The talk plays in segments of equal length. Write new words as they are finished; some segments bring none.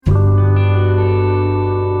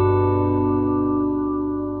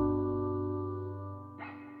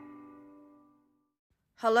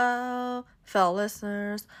Hello, fellow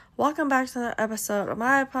listeners. Welcome back to another episode of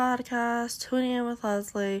my podcast, Tuning In with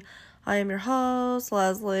Leslie. I am your host,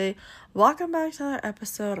 Leslie. Welcome back to another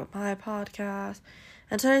episode of my podcast.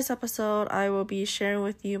 In today's episode, I will be sharing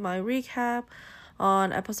with you my recap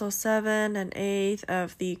on episode 7 and 8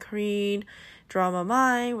 of the Korean drama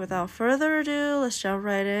Mine. Without further ado, let's jump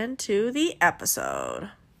right into the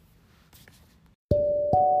episode.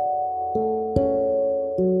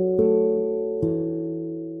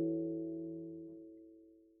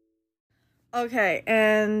 Okay,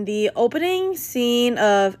 and the opening scene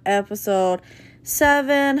of episode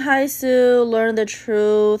 7, Haesoo learned the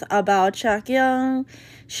truth about Chakyung.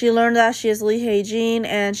 She learned that she is Lee Hae-jin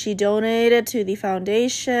and she donated to the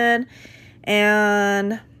foundation.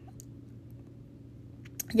 And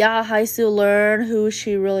Haesoo learned who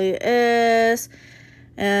she really is.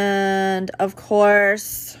 And of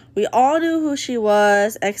course, we all knew who she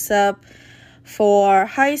was except for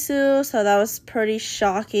Haesoo, so that was pretty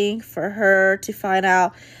shocking for her to find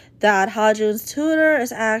out that Hajun's tutor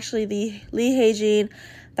is actually the Lee Hae-jin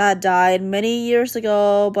that died many years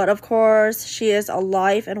ago, but of course she is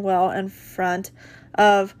alive and well in front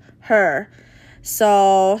of her.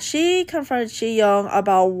 So she confronted Chi-young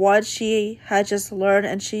about what she had just learned,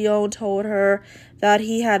 and Chi-young told her that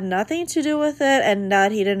he had nothing to do with it and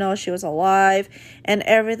that he didn't know she was alive and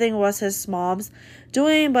everything was his mom's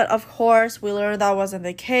doing. But of course, we learned that wasn't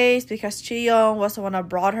the case because Chi-young was the one that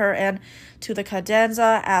brought her in to the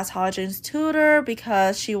cadenza as Hajun's tutor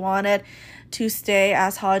because she wanted to stay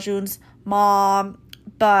as Hajun's mom,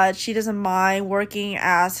 but she doesn't mind working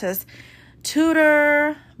as his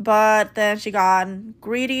tutor. But then she got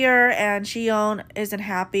greedier and Chi-young isn't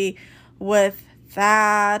happy with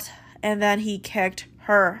that, and then he kicked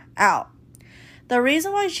her out. The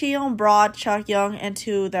reason why Chi-young brought Chakyung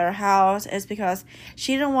into their house is because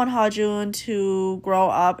she didn't want Hajun to grow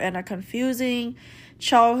up in a confusing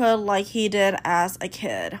childhood like he did as a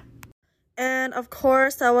kid. And of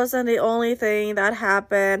course, that wasn't the only thing that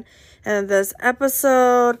happened in this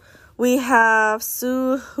episode. We have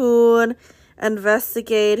Soo-hoon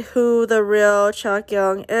investigate who the real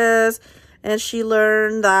Chakyung is, and she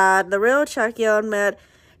learned that the real Chakyung met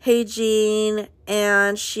Hae-jin,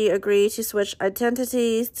 and she agreed to switch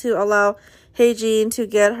identities to allow Hae-jin to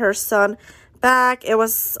get her son back. It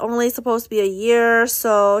was only supposed to be a year,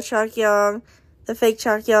 so Chakyung, the fake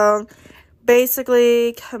Chakyung,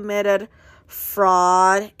 basically committed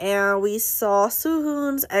fraud, and we saw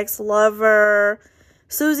Soo-hoon's ex-lover,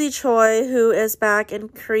 Suzy Choi, who is back in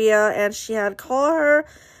Korea, and she had called her,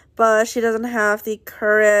 but she doesn't have the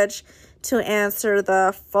courage to answer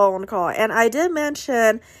the phone call. And I did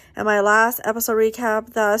mention in my last episode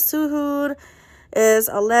recap that Soo-hoon is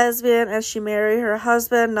a lesbian and she married her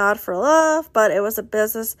husband not for love, but it was a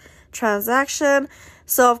business transaction.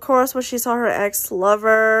 So of course, when she saw her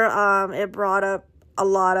ex-lover, it brought up a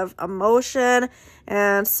lot of emotion,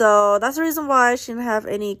 and so that's the reason why she didn't have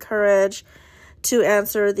any courage to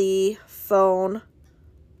answer the phone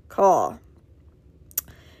call.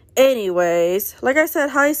 Anyways, like I said,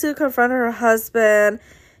 Haesoo confronted her husband.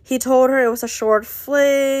 He told her it was a short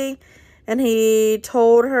fling, and he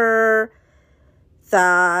told her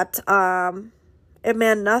that it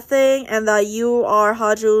meant nothing and that you are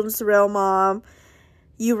Hajun's real mom.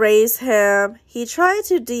 You raised him. He tried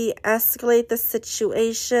to de-escalate the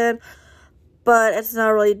situation, but it's not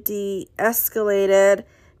really de-escalated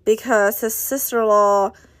because his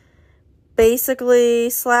sister-in-law basically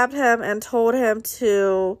slapped him and told him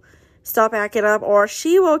to stop acting up or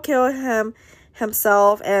she will kill him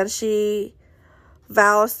himself, and she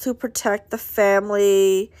vows to protect the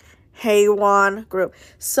family Haewon group.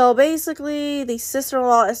 So basically, the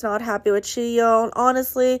sister-in-law is not happy with Chi-young.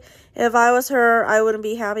 Honestly, if I was her, I wouldn't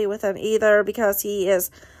be happy with him either because he is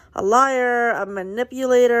a liar, a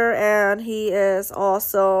manipulator, and he is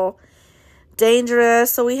also dangerous.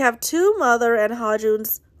 So we have two mother in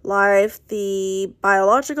Hajun's life, the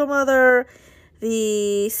biological mother,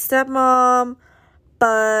 the stepmom,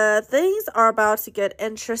 but things are about to get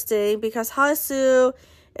interesting because Haesoo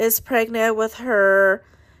is pregnant with her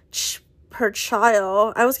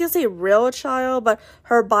child. I was gonna say real child, but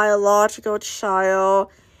her biological child.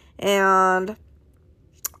 And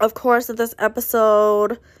of course, in this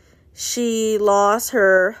episode, she lost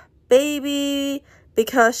her baby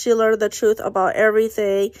because she learned the truth about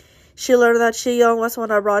everything. She learned that Chi-young was the one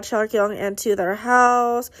that brought Chakyung into their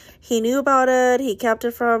house. He knew about it. He kept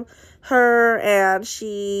it from her, and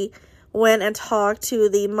she went and talked to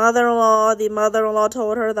the mother-in-law. The mother-in-law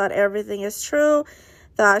told her that everything is true,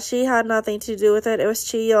 that she had nothing to do with it. It was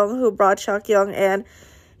Chi-young who brought Chakyung in,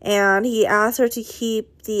 and he asked her to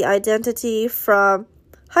keep the identity from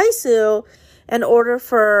Haesoo in order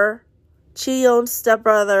for Chi-young's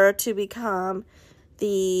stepbrother to become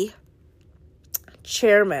the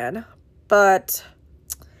chairman. But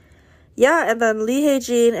yeah, and then Lee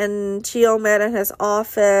Hae-jin and Chi-young met in his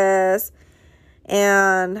office,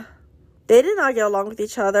 and they did not get along with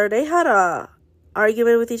each other. They had a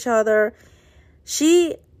argument with each other.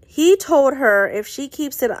 He told her if she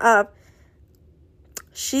keeps it up,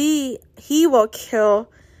 he will kill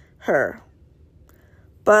her.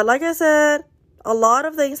 But like I said, a lot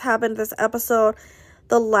of things happened this episode.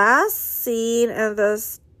 The last scene in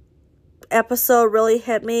this episode really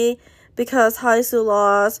hit me because Haesoo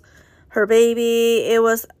lost her baby. It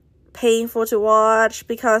was painful to watch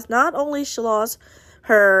because not only she lost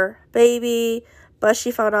her baby, but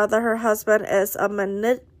she found out that her husband is a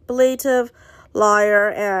manipulative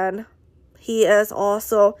liar, and he is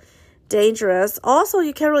also dangerous. Also,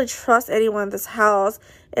 you can't really trust anyone in this house.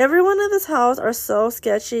 Everyone in this house are so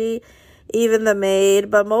sketchy, even the maid.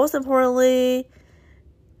 But most importantly,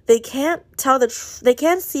 they can't they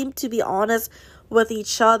can't seem to be honest with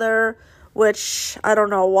each other, which I don't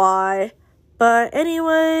know why. But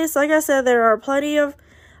anyways, like I said, there are plenty of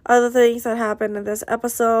other things that happened in this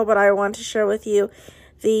episode, but I want to share with you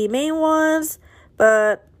the main ones.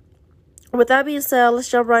 But with that being said, let's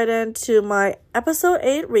jump right into my episode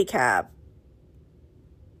 8 recap.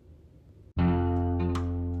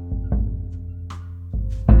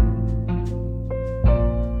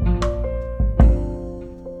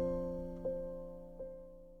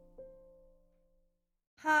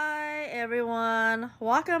 Hi everyone,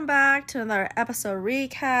 welcome back to another episode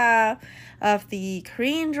recap of the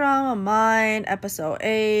Korean drama Mine episode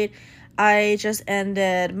 8. I just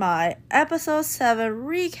ended my episode 7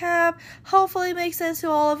 recap. Hopefully it makes sense to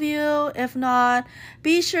all of you. If not,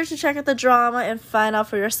 be sure to check out the drama and find out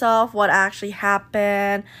for yourself what actually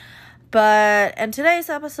happened. But in today's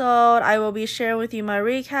episode, I will be sharing with you my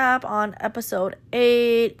recap on episode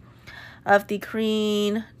 8 of the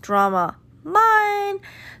Korean drama Mine.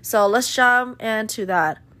 So let's jump into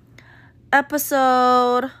that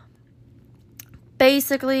episode.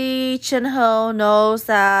 Basically, Chin-ho knows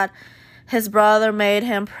that his brother made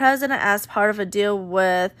him president as part of a deal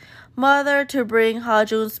with mother to bring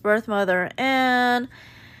Ha-jun's birth mother in.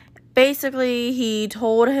 Basically, he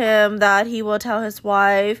told him that he will tell his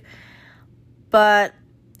wife, but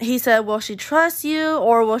he said, will she trust you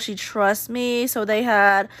or will she trust me? So they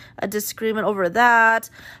had a disagreement over that.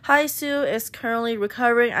 Haesoo is currently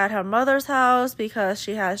recovering at her mother's house because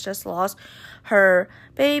she has just lost her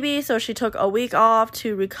baby. So she took a week off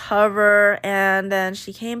to recover, and then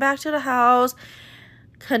she came back to the house,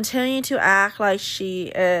 continuing to act like she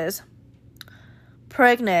is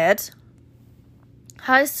pregnant.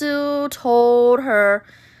 Haesoo told her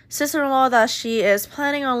sister-in-law that she is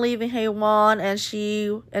planning on leaving Haewon and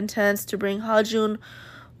she intends to bring Ha-jun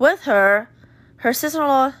with her. Her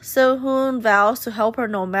sister-in-law So-hoon vows to help her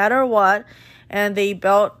no matter what, and they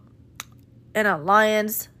built an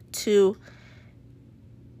alliance together.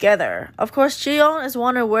 Of course, Ji-young is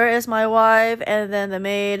wondering, where is my wife? And then the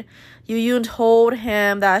maid Yu-yoon told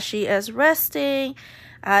him that she is resting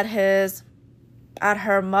at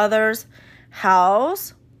her mother's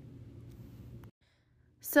house.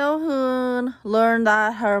 So-hoon learned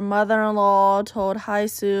that her mother-in-law told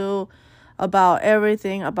Haesoo about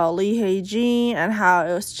everything about Lee Hae-jin and how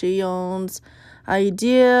it was Ji-young's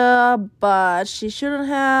idea, but she shouldn't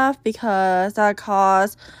have because that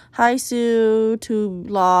caused Haesoo to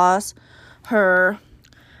lose her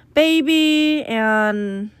baby.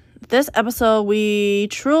 And this episode, we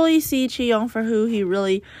truly see Ji-young for who he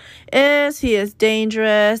really is. He is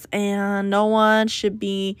dangerous and no one should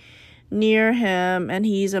be near him, and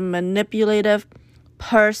he's a manipulative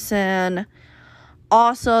person.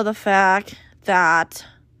 Also, the fact that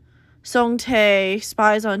Song-tae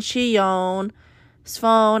spies on Ji-young's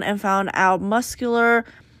phone and found out muscular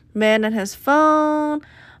men in his phone,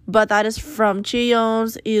 but that is from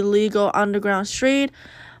Ji-young's illegal underground street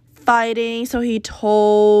fighting. So he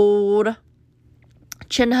told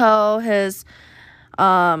Chin-ho, his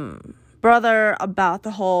brother, about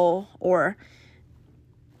the whole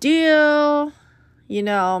deal.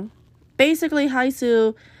 Basically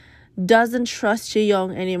Haesoo doesn't trust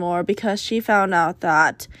Ji-young anymore because she found out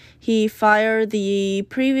that he fired the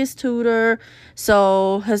previous tutor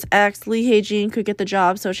so his ex Lee Hae-jin could get the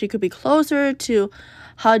job so she could be closer to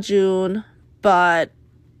Ha-jun, but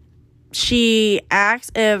she asks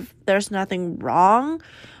if there's nothing wrong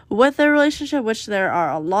with the relationship, which there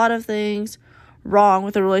are a lot of things wrong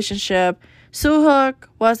with the relationship. Soo-hook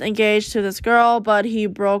was engaged to this girl, but he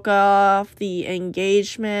broke off the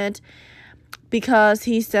engagement because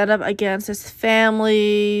he stood up against his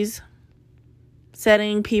families,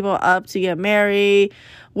 setting people up to get married,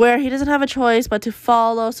 where he doesn't have a choice but to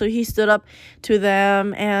follow. So he stood up to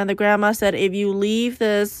them, and the grandma said, if you leave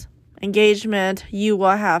this engagement, you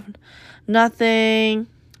will have nothing.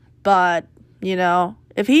 But,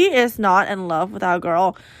 if he is not in love with that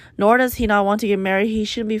girl, nor does he not want to get married, he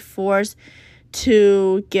shouldn't be forced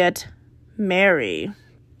to get married.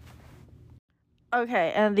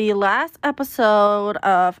 Okay, and the last episode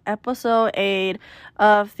of episode 8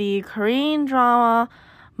 of the Korean drama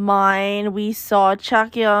Mine, we saw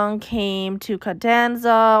Chakyung came to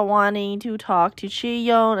Cadenza wanting to talk to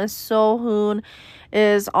Chiyeon, and Sohoon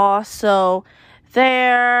is also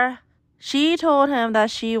there. She told him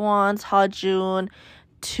that she wants Hajun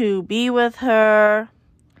to be with her,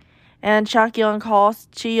 and Chakyung calls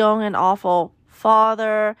Chiyeon an awful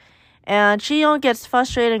father. And Chiyeon gets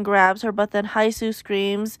frustrated and grabs her, but then Haesoo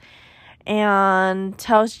screams and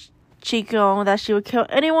tells Chiyeon that she would kill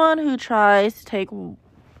anyone who tries to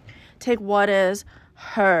take what is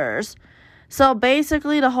hers. So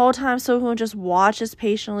basically, the whole time Sohoon just watches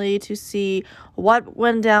patiently to see what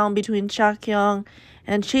went down between Chakyung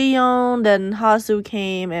and Chiyeon. Then Haesoo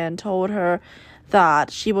came and told her that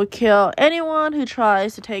she would kill anyone who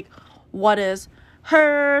tries to take what is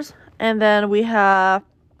hers. And then we have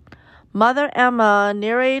Mother Emma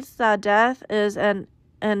narrates that death is an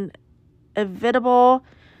inevitable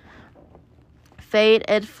fate.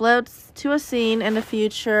 It flips to a scene in the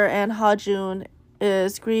future, and Hajun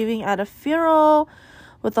is grieving at a funeral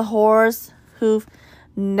with a horse hoof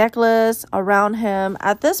necklace around him.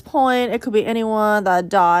 At this point, it could be anyone that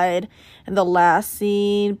died in the last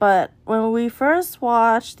scene, but when we first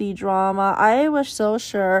watched the drama, I was so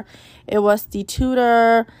sure it was the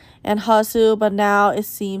tutor and Haesoo, but now it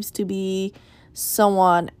seems to be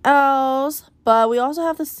someone else. But we also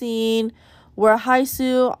have the scene where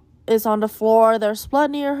Haesoo is on the floor, there's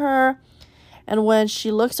blood near her, and when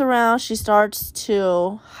she looks around, she starts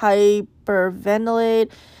to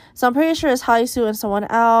hyperventilate. So I'm pretty sure it's Haesoo and someone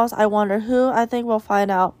else. I wonder who. I think we'll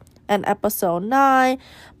find out in episode 9.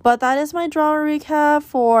 But that is my drama recap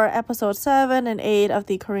for episode 7 and 8 of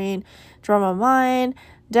the Korean drama Mine.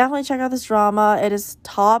 Definitely check out this drama. It is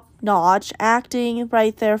top-notch acting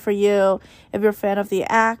right there for you. If you're a fan of the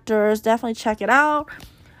actors, definitely check it out.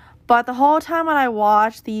 But the whole time when I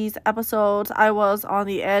watched these episodes, I was on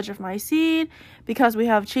the edge of my seat because we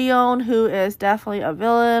have Chiyeon, who is definitely a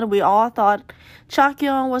villain. We all thought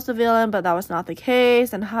Chakyung was the villain, but that was not the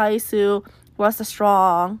case. And Haesoo was the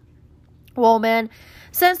strong woman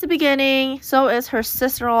since the beginning. So is her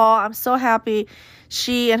sister-in-law. I'm so happy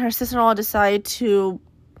she and her sister-in-law decided to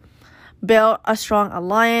build a strong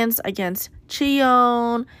alliance against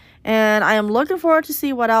Chiyeon, and I am looking forward to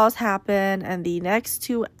see what else happened in the next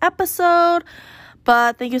 2 episodes.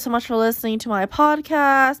 But thank you so much for listening to my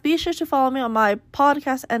podcast. Be sure to follow me on my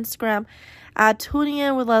podcast Instagram at Tuning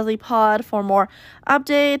In with Leslie Pod for more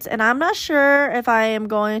updates. And I'm not sure if I am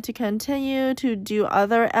going to continue to do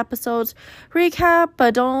other episodes recap,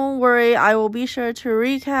 but don't worry, I will be sure to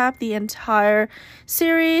recap the entire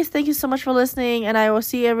series. Thank you so much for listening, and I will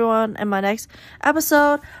see everyone in my next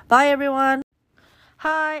episode. Bye, everyone.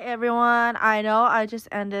 Hi, everyone. I know I just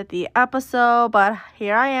ended the episode, but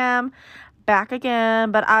here I am back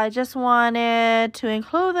again. But I just wanted to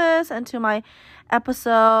include this into my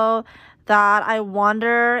episode that I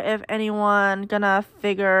wonder if anyone gonna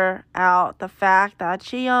figure out the fact that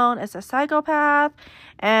Chiyeon is a psychopath,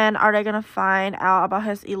 and are they gonna find out about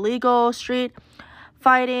his illegal street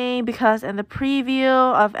fighting, because in the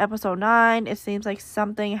preview of episode 9, it seems like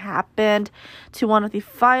something happened to one of the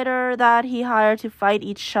fighter that he hired to fight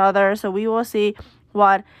each other. So we will see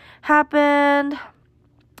what happened.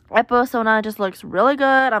 Episode 9 just looks really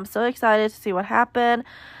good. I'm so excited to see what happened.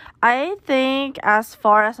 I think, as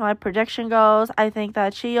far as my prediction goes, I think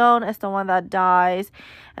that Chiyeon is the one that dies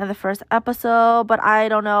in the first episode, but I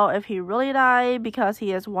don't know if he really died because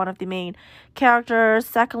he is one of the main characters.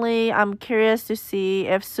 Secondly, I'm curious to see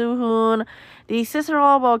if Sohoon, the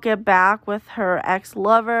sister-in-law, will get back with her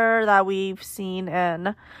ex-lover that we've seen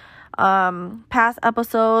in past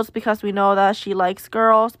episodes, because we know that she likes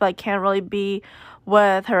girls but can't really be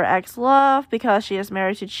with her ex-love because she is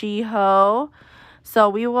married to Chiho. So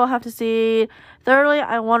we will have to see. Thirdly,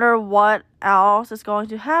 I wonder what else is going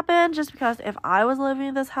to happen, just because if I was living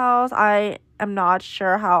in this house, I am not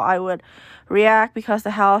sure how I would react, because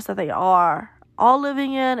the house that they are all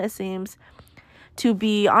living in, it seems to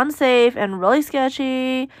be unsafe and really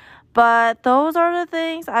sketchy. But those are the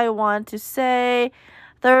things I want to say.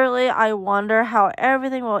 Thirdly, I wonder how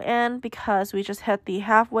everything will end because we just hit the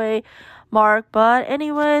halfway mark. But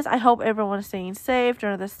anyways, I hope everyone is staying safe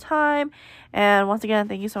during this time. And once again,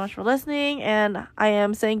 thank you so much for listening. And I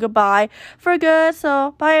am saying goodbye for good.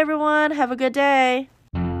 So bye everyone. Have a good day.